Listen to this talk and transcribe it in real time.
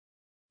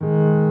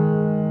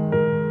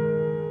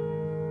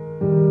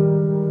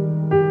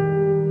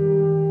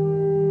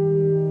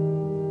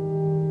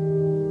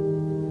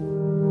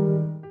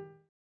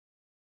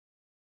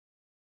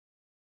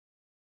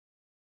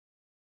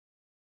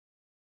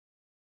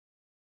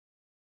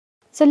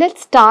So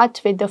let's start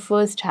with the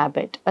first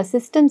habit. A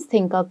systems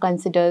thinker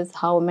considers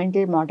how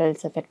mental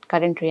models affect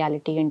current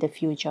reality and the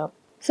future.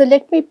 So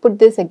let me put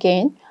this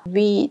again.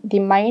 The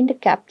mind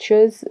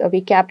captures, we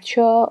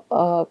capture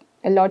a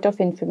lot of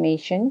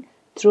information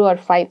through our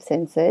five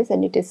senses,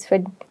 and it is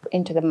fed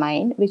into the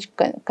mind, which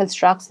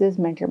constructs these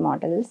mental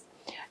models.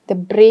 The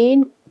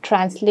brain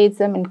translates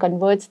them and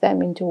converts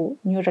them into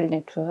neural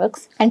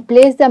networks and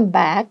plays them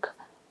back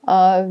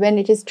when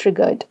it is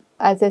triggered.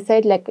 As I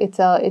said, like it's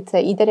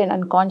either an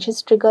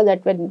unconscious trigger,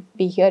 that when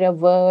we hear a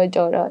word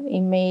or an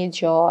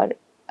image or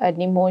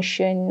an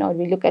emotion, or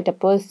we look at a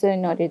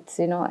person, or it's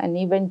an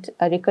event,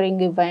 a recurring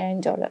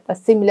event, or a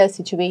similar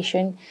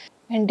situation,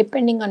 and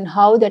depending on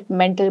how that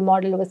mental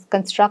model was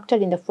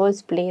constructed in the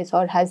first place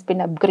or has been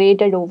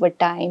upgraded over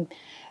time,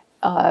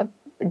 uh,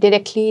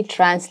 directly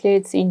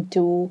translates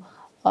into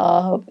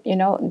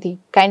the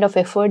kind of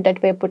effort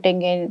that we're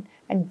putting in,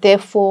 and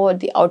therefore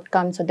the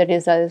outcomes or the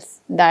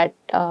results that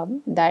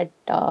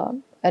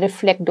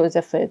reflect those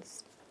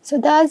efforts. So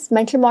thus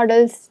mental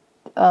models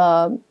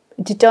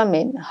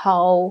determine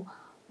how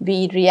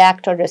we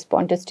react or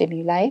respond to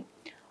stimuli,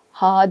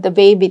 how the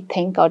way we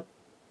think, or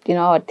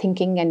our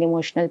thinking and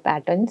emotional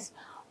patterns,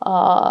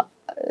 uh,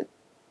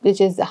 which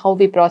is how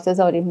we process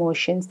our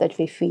emotions that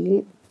we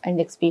feel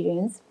and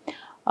experience.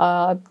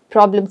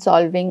 Problem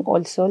solving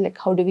also, like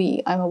how do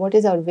we, what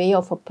is our way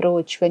of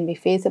approach when we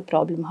face a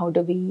problem? How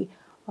do we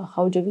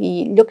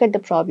look at the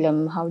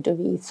problem? How do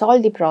we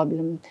solve the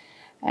problem?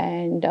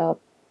 And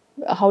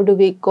how do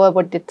we go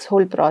about this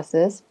whole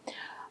process?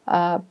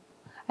 Uh,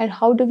 and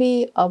what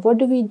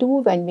do we do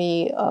when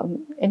we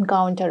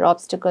encounter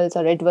obstacles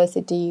or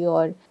adversity,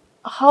 or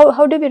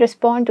how do we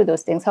respond to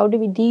those things? How do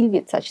we deal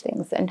with such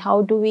things, and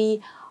how do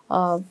we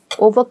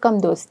overcome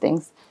those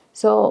things?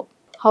 So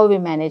how we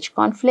manage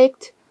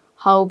conflict,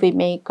 how we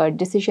make our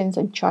decisions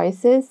and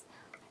choices.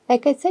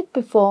 Like I said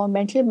before,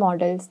 mental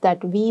models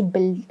that we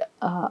build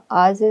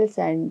ourselves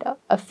and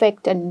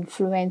affect and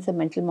influence the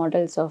mental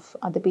models of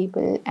other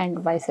people, and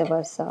vice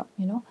versa.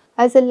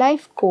 As a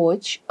life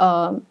coach,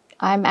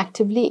 I'm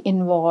actively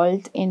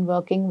involved in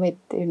working with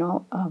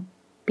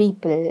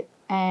people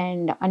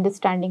and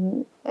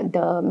understanding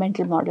the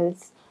mental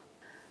models.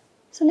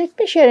 So let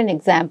me share an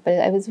example.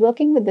 I was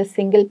working with a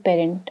single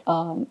parent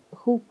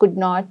who could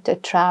not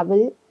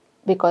travel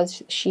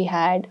because she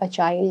had a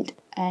child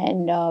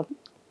and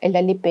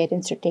elderly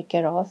parents to take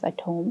care of at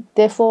home.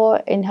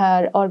 Therefore, in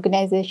her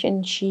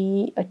organization,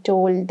 she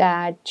told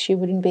that she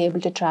wouldn't be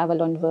able to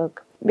travel on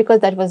work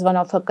because that was one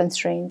of her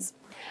constraints.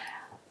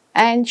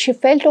 And she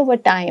felt over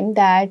time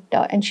that,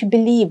 and she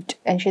believed,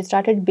 and she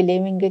started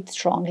believing it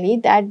strongly,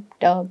 that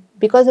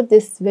because of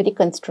this very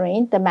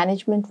constraint, the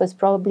management was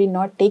probably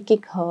not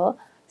taking her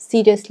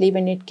seriously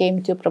when it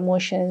came to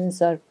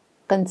promotions or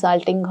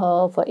consulting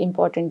her for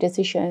important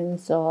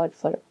decisions, or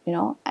for,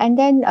 and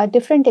then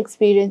different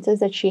experiences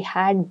that she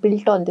had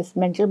built on this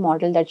mental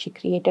model that she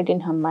created in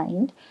her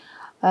mind.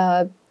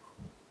 Uh,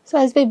 so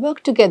as we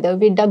worked together,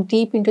 we dug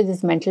deep into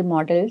these mental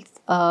models,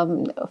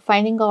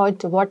 finding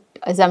out what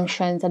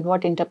assumptions and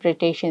what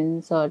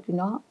interpretations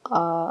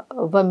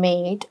were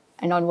made,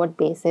 and on what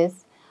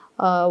basis.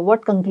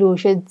 What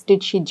conclusions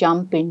did she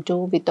jump into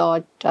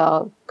without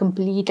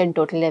complete and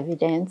total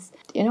evidence?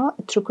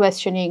 Through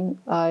questioning,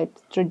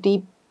 through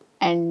deep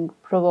and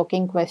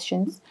provoking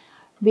questions,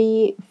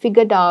 we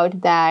figured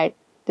out that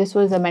this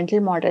was a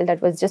mental model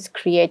that was just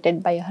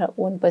created by her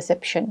own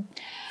perception.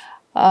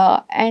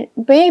 And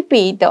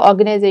maybe the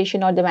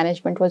organization or the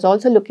management was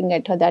also looking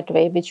at her that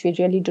way, which we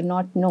really do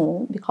not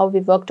know. How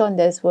we worked on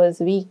this was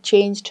we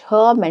changed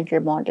her mental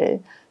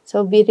model.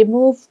 So we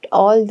removed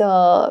all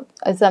the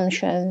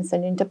assumptions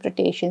and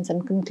interpretations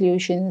and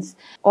conclusions,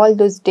 all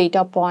those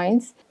data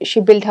points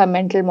she built her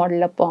mental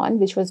model upon,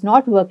 which was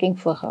not working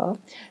for her.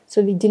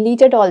 So we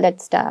deleted all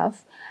that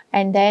stuff,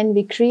 and then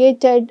we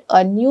created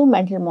a new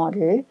mental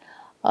model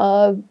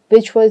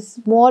which was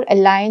more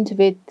aligned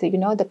with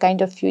the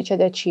kind of future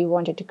that she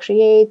wanted to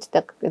create,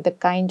 the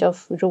kind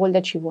of role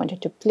that she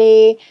wanted to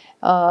play,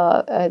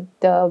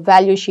 the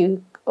value she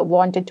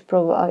wanted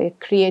to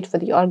create for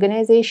the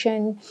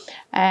organization,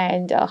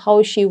 and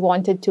how she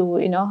wanted to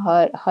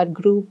her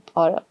group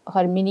or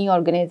her mini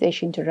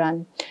organization to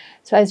run.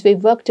 So as we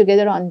worked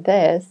together on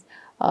this,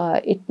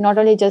 it not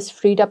only just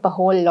freed up a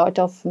whole lot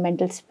of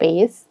mental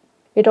space,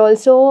 it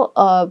also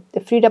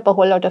freed up a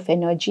whole lot of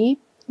energy,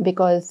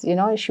 because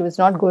she was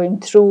not going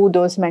through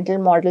those mental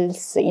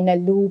models in a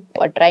loop,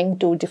 or trying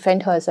to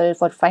defend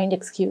herself or find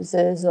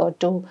excuses, or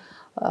to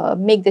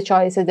make the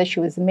choices that she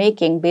was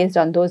making based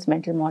on those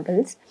mental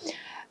models.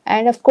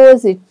 And of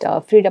course it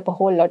freed up a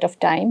whole lot of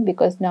time,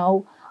 because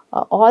now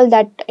all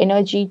that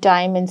energy,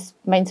 time and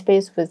mind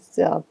space was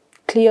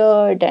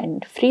cleared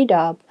and freed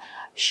up.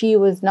 She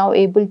was now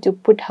able to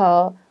put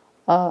her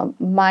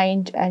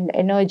mind and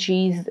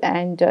energies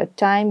and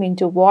time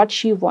into what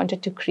she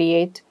wanted to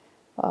create,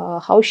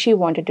 how she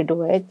wanted to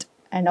do it,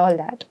 and all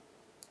that.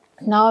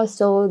 Now,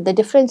 so the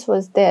difference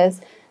was this,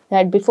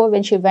 that before,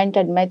 when she went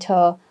and met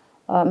her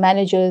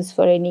managers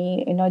for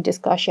any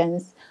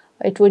discussions,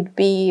 it would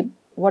be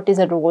what is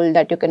a role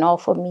that you can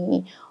offer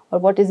me, or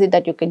what is it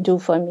that you can do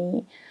for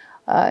me.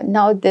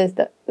 Now there's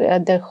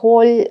the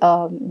whole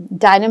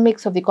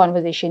dynamics of the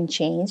conversation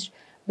changed,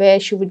 where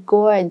she would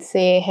go and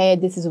say, hey,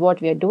 this is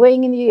what we are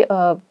doing in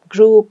the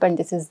group, and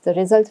this is the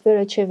results we're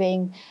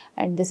achieving,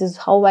 and this is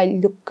how I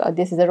look,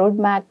 this is a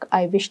roadmap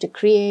I wish to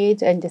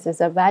create, and this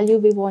is a value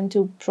we want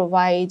to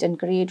provide and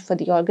create for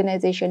the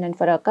organization and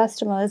for our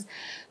customers.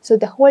 So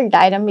the whole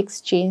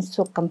dynamics changed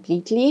so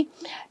completely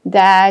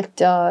that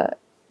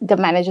the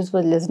managers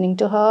were listening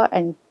to her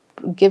and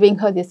giving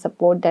her the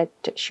support that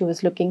she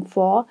was looking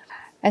for.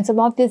 And some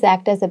of these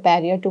act as a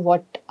barrier to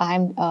what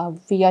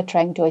we are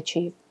trying to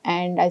achieve.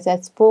 And as I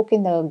speak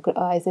in the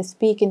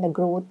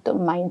growth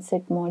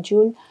mindset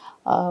module,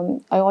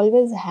 I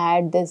always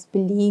had this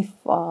belief,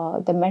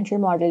 the mental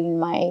model in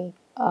my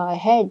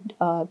head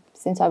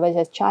since I was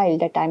a child,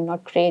 that I'm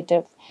not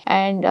creative.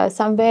 And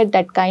somewhere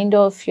that kind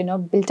of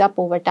built up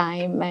over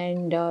time,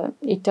 and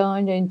it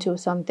turned into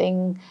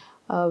something.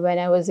 When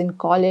I was in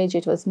college,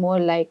 it was more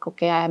like,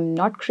 okay, I am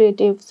not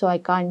creative, so I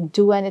can't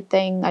do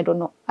anything. I don't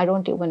know. I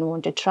don't even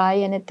want to try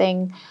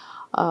anything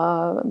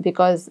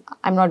because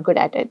I'm not good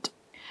at it.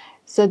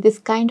 So this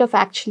kind of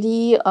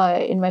actually,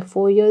 in my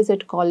 4 years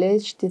at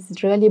college, this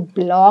really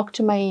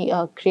blocked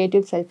my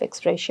creative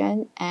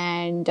self-expression.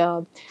 And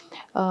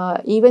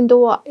even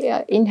though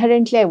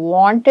inherently I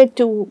wanted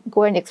to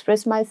go and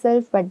express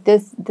myself, but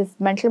this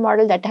mental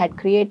model that I had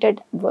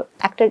created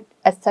acted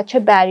as such a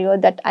barrier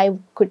that I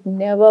could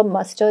never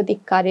muster the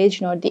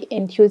courage nor the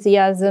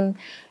enthusiasm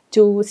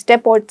to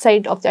step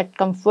outside of that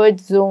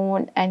comfort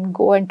zone and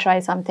go and try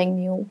something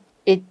new.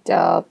 It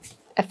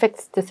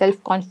affects the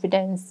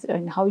self-confidence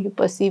and how you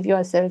perceive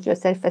yourself, your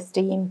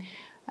self-esteem,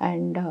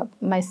 and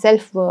my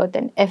self-worth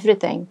and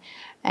everything.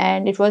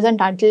 And it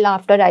wasn't until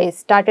after I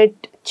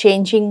started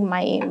changing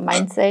my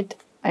mindset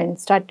and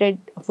started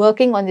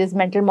working on these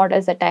mental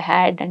models that I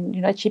had,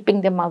 and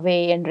chipping them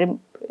away and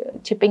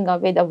chipping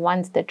away the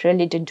ones that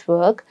really didn't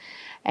work,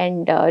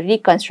 and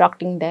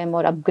reconstructing them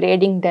or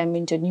upgrading them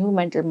into new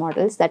mental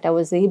models, that I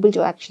was able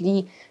to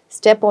actually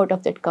step out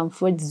of that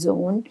comfort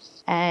zone.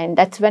 And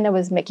that's when I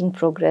was making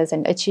progress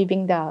and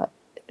achieving the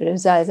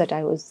results that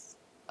I was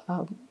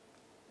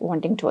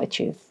wanting to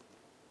achieve.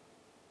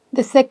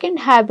 The second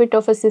habit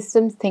of a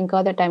systems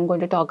thinker that I'm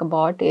going to talk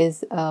about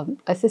is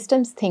a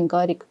systems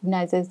thinker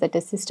recognizes that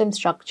a system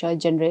structure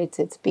generates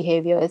its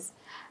behaviors.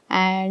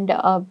 And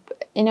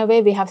in a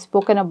way, we have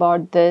spoken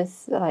about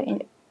this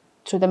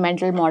through the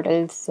mental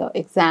models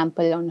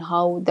example on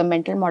how the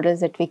mental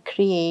models that we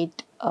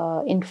create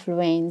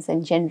influence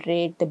and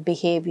generate the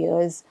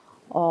behaviors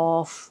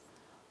of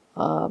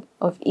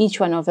each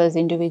one of us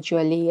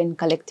individually and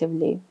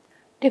collectively.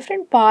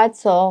 Different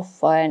parts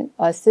of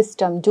a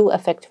system do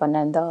affect one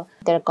another.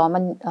 There are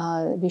common,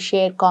 we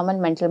share common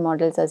mental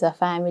models as a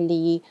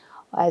family,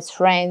 as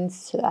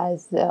friends,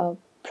 as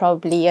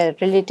probably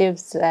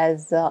relatives,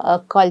 as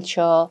a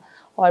culture,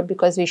 or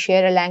because we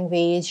share a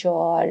language,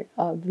 or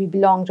we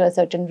belong to a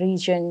certain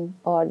region,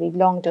 or we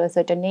belong to a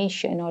certain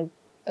nation, or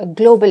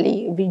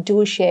globally, we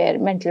do share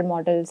mental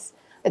models.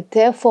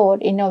 Therefore,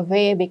 in a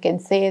way, we can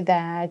say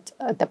that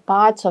the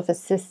parts of a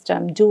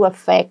system do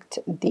affect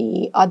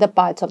the other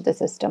parts of the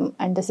system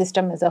and the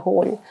system as a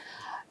whole.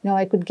 Now,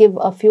 I could give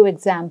a few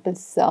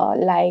examples.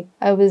 Like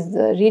I was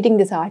reading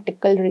this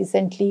article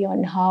recently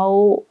on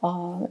how,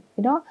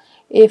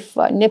 if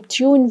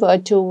Neptune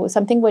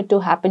something were to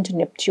happen to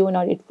Neptune,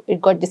 or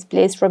it got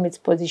displaced from its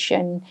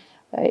position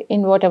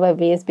in whatever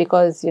ways,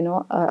 because,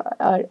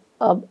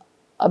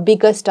 a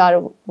bigger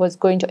star was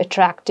going to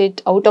attract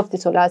it out of the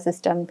solar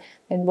system,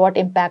 then what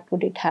impact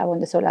would it have on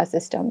the solar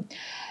system?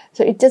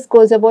 So it just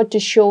goes about to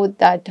show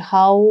that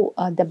how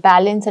the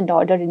balance and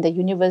order in the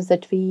universe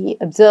that we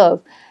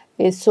observe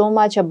is so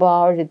much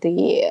about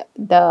the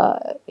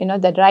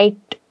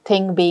right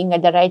thing being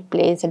at the right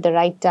place at the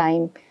right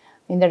time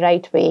in the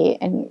right way,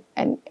 and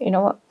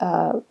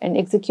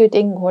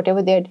executing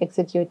whatever they're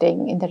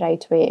executing in the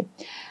right way.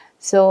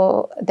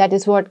 So that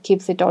is what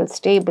keeps it all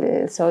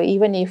stable. So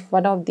even if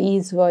one of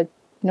these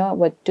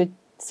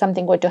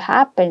something were to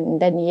happen,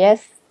 then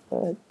yes,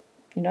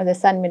 the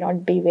sun may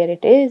not be where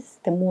it is,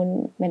 the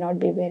moon may not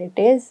be where it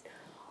is,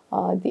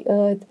 the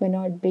earth may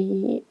not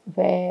be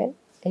where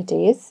it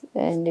is,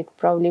 and it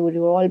probably would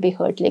all be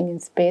hurtling in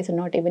space and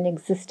not even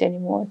exist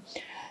anymore.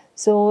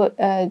 So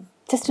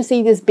just to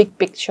see this big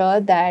picture,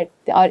 that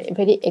our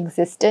very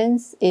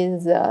existence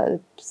is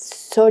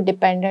so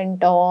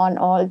dependent on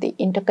all the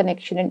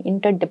interconnection and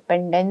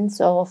interdependence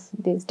of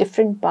these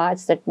different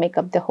parts that make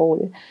up the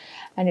whole.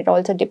 And it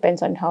also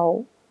depends on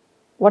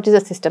what is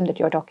the system that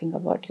you're talking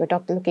about. You're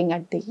looking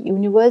at the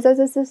universe as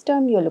a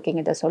system, you're looking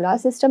at the solar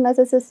system as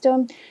a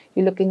system,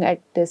 you're looking at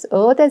this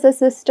earth as a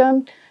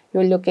system,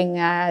 you're looking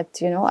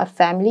at, a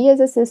family as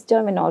a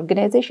system, an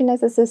organization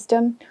as a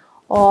system,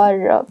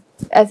 or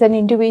as an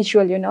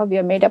individual, we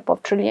are made up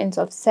of trillions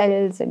of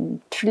cells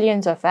and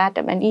trillions of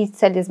atoms, and each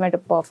cell is made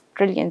up of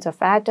trillions of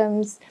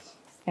atoms,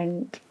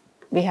 and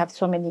we have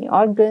so many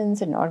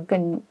organs and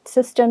organ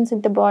systems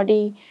in the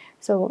body.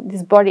 So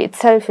this body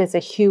itself is a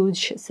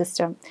huge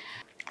system.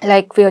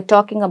 like we are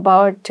talking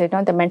about,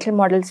 the mental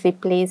models we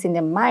place in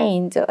the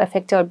mind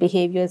affect our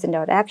behaviors and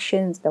our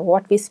actions, the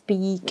what we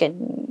speak,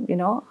 and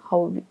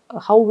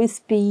how we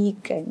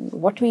speak and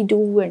what we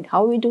do and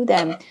how we do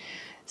them.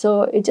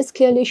 So it just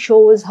clearly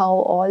shows how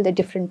all the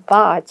different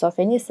parts of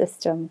any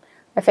system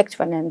affect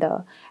one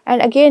another,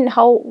 and again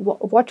how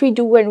what we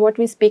do and what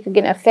we speak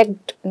again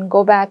affect and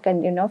go back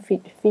and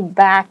feed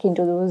back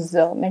into those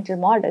mental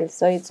models.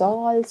 So it's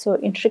all so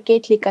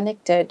intricately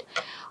connected.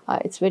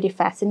 It's very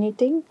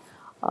fascinating,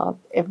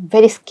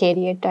 very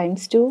scary at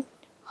times too,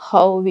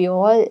 how we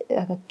all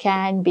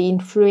can be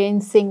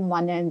influencing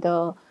one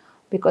another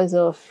because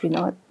of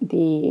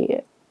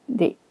the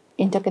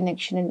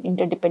interconnection and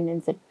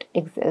interdependence that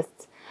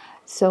exists.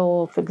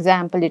 So, for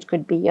example, it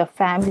could be a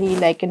family,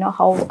 like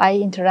how I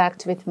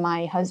interact with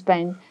my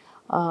husband.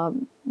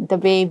 The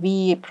way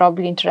we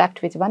probably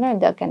interact with one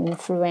another can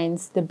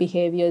influence the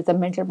behaviors, the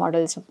mental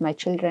models of my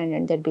children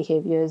and their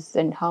behaviors,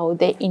 and how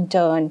they in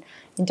turn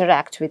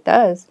interact with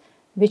us,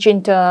 which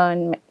in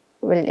turn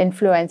will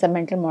influence the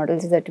mental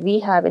models that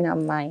we have in our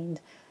mind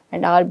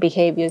and our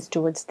behaviors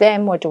towards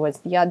them or towards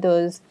the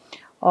others.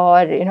 Or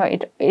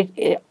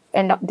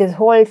and this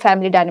whole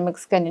family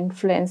dynamics can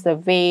influence the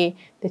way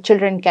the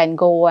children can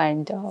go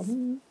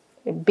and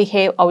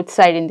behave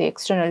outside in the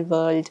external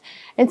world.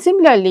 And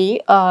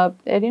similarly, we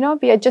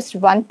are just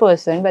one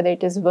person, whether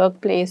it is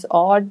workplace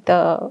or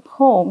the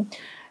home.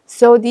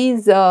 So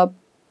these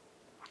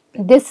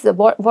this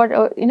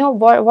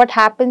what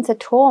happens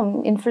at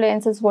home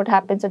influences what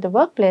happens at the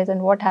workplace,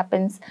 and what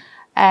happens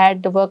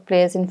at the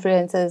workplace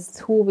influences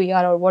who we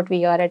are or what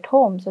we are at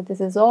home. So this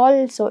is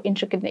all so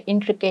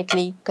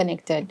intricately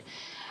connected.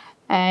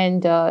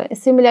 And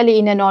similarly,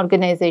 in an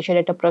organization,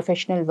 at a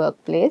professional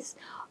workplace,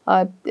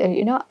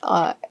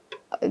 the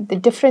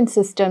different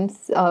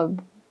systems,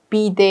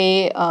 be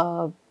they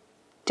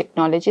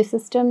technology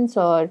systems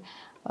or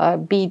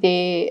be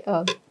they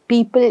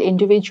people,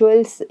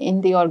 individuals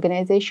in the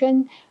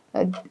organization,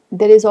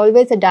 there is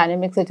always a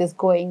dynamics that is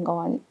going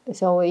on.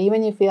 So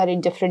even if we are in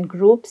different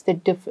groups,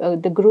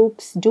 the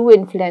groups do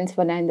influence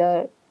one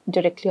another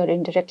directly or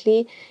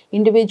indirectly.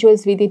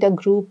 Individuals within a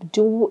group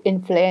do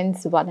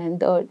influence one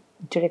another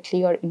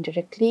directly or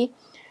indirectly.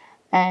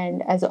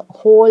 And as a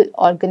whole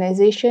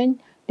organization,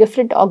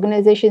 different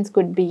organizations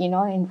could be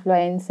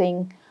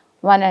influencing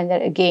one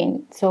another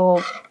again.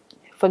 So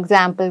for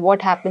example,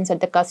 what happens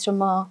at the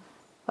customer,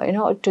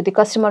 to the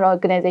customer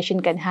organization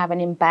can have an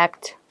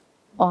impact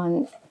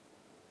on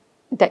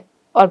the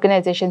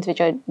organizations which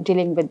are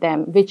dealing with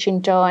them, which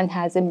in turn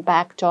has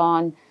impact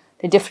on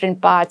the different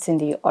parts in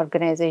the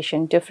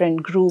organization,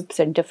 different groups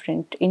and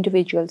different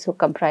individuals who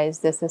comprise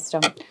the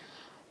system.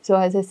 So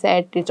as I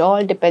said, it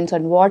all depends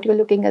on what you're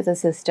looking as a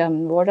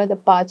system, what are the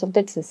parts of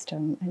that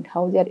system, and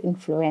how they're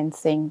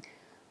influencing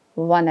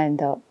one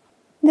another.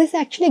 This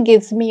actually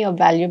gives me a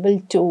valuable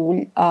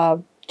tool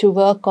to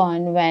work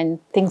on when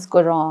things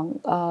go wrong.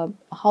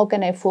 How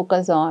can I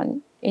focus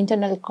on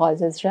internal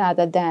causes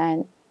rather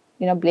than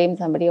blame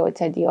somebody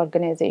outside the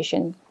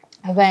organization?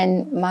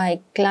 When my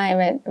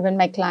client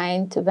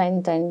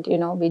went and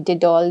we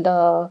did all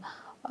the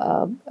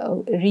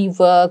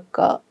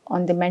rework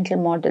on the mental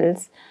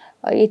models,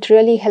 it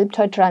really helped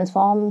her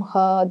transform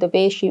the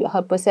way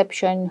her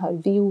perception, her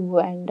view,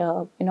 and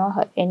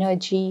her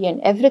energy and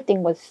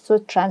everything was so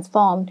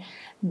transformed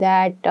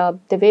that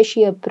the way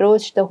she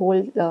approached the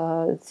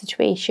whole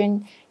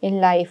situation in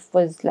life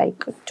was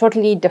like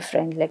totally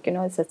different. Like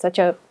it's such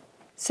a.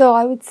 So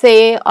I would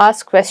say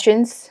ask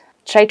questions,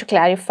 try to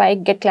clarify,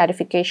 get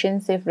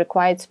clarifications if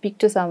required, speak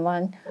to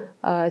someone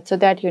so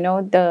that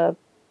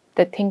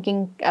the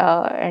thinking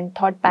and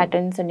thought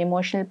patterns and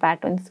emotional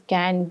patterns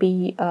can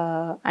be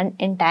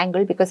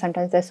entangled, because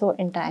sometimes they're so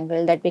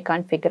entangled that we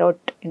can't figure out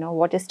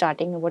what is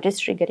starting and what is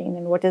triggering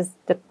and what is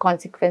the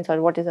consequence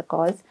or what is the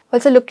cause.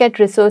 Also look at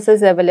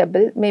resources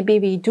available. Maybe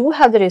we do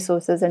have the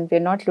resources and we're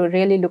not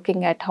really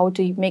looking at how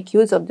to make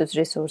use of those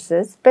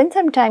resources. Spend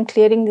some time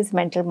clearing these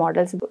mental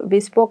models. We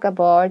spoke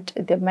about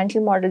the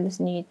mental models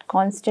need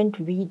constant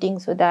weeding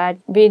so that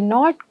we're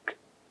not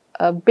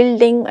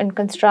building and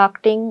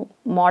constructing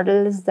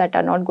models that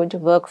are not going to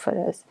work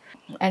for us,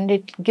 and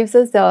it gives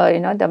us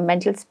the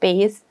mental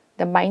space,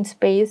 the mind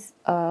space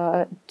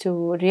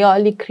to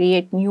really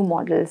create new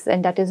models,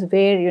 and that is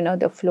where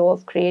the flow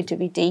of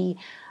creativity,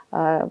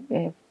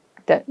 the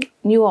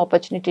new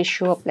opportunities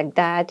show up like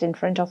that in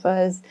front of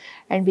us,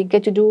 and we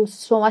get to do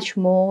so much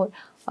more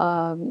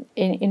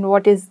in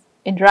what is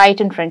right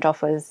in front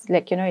of us.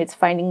 Like it's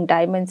finding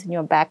diamonds in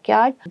your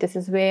backyard. This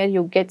is where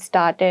you get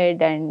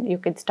started and you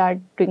can start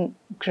doing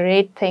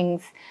great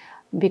things,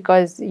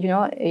 because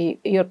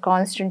you're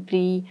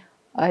constantly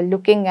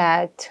looking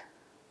at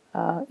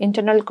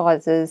internal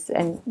causes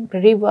and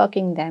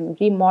reworking them,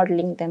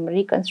 remodeling them,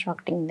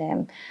 reconstructing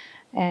them,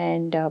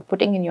 and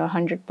putting in your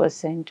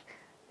 100%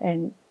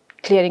 and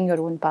clearing your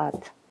own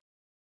path.